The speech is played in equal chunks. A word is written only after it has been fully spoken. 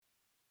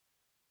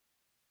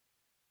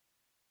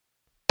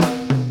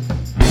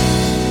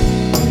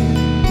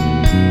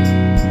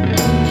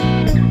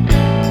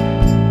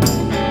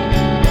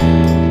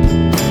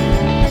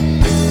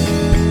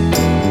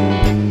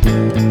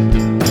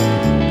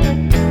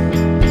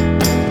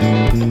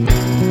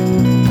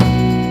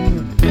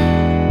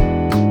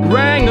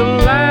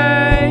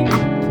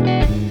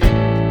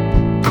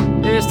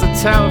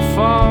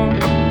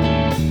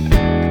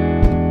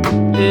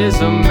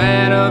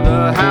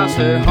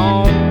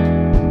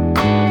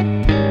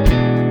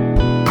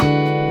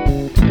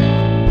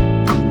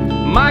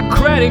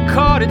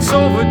but it's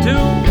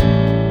overdue.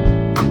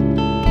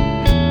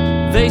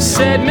 They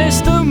said,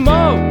 Mr.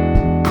 Mo,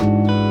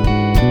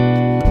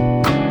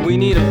 we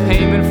need a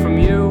payment from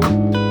you.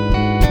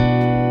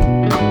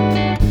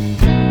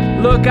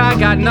 Look, I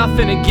got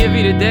nothing to give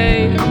you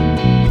today.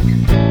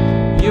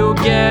 You'll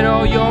get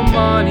all your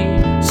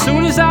money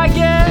soon as I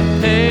get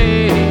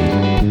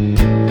paid.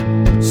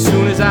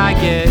 Soon as I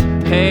get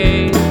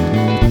paid.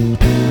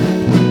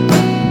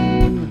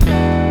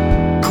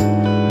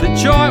 The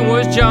joint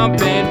was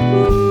jumping.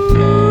 Ooh,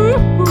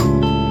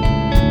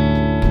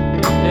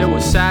 it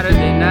was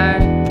Saturday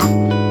night.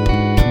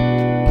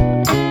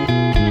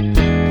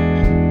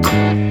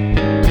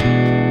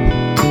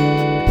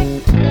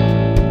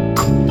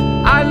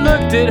 I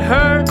looked at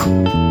her,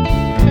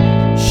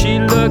 she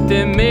looked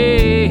at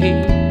me,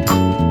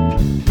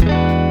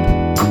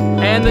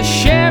 and the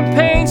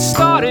champagne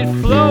started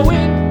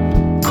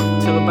flowing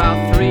till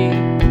about 3.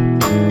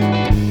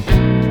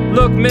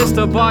 Look,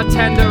 Mr.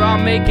 Bartender,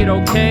 I'll make it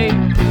okay.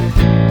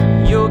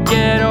 You'll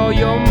get all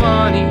your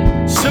money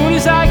soon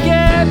as I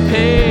get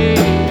paid.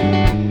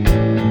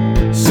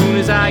 Soon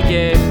as I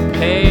get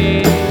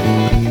paid.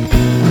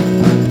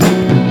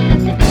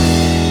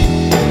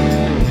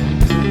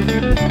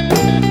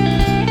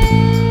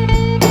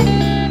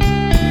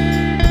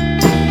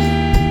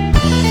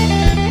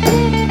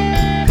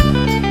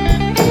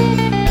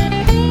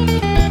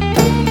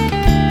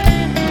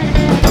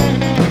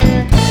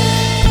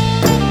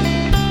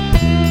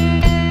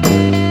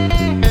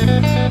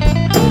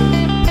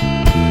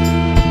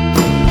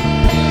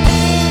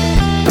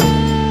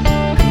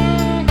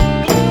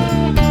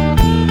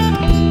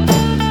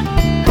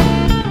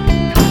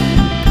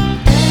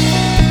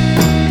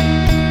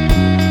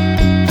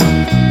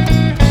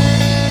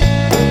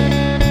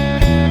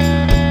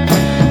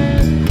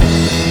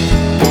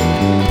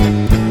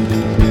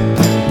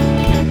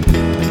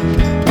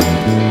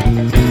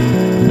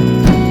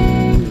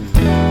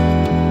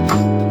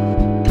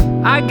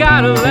 I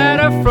got a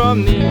letter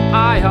from the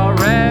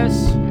IRS.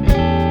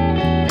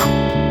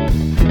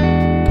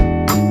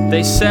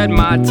 They said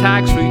my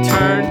tax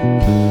return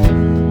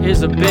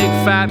is a big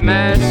fat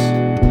mess.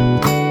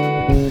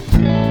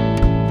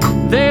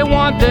 They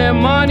want their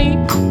money,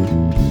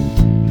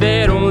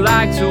 they don't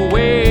like to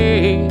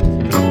wait.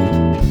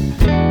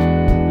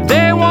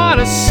 They want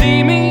to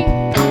see me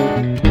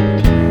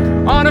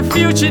on a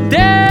future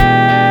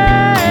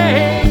day.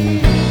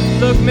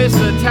 Look,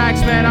 Mr.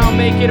 Taxman, I'll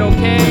make it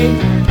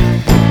okay.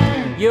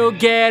 You'll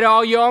get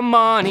all your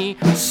money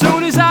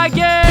soon as I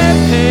get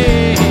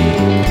paid.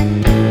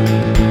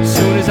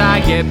 Soon as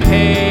I get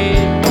paid.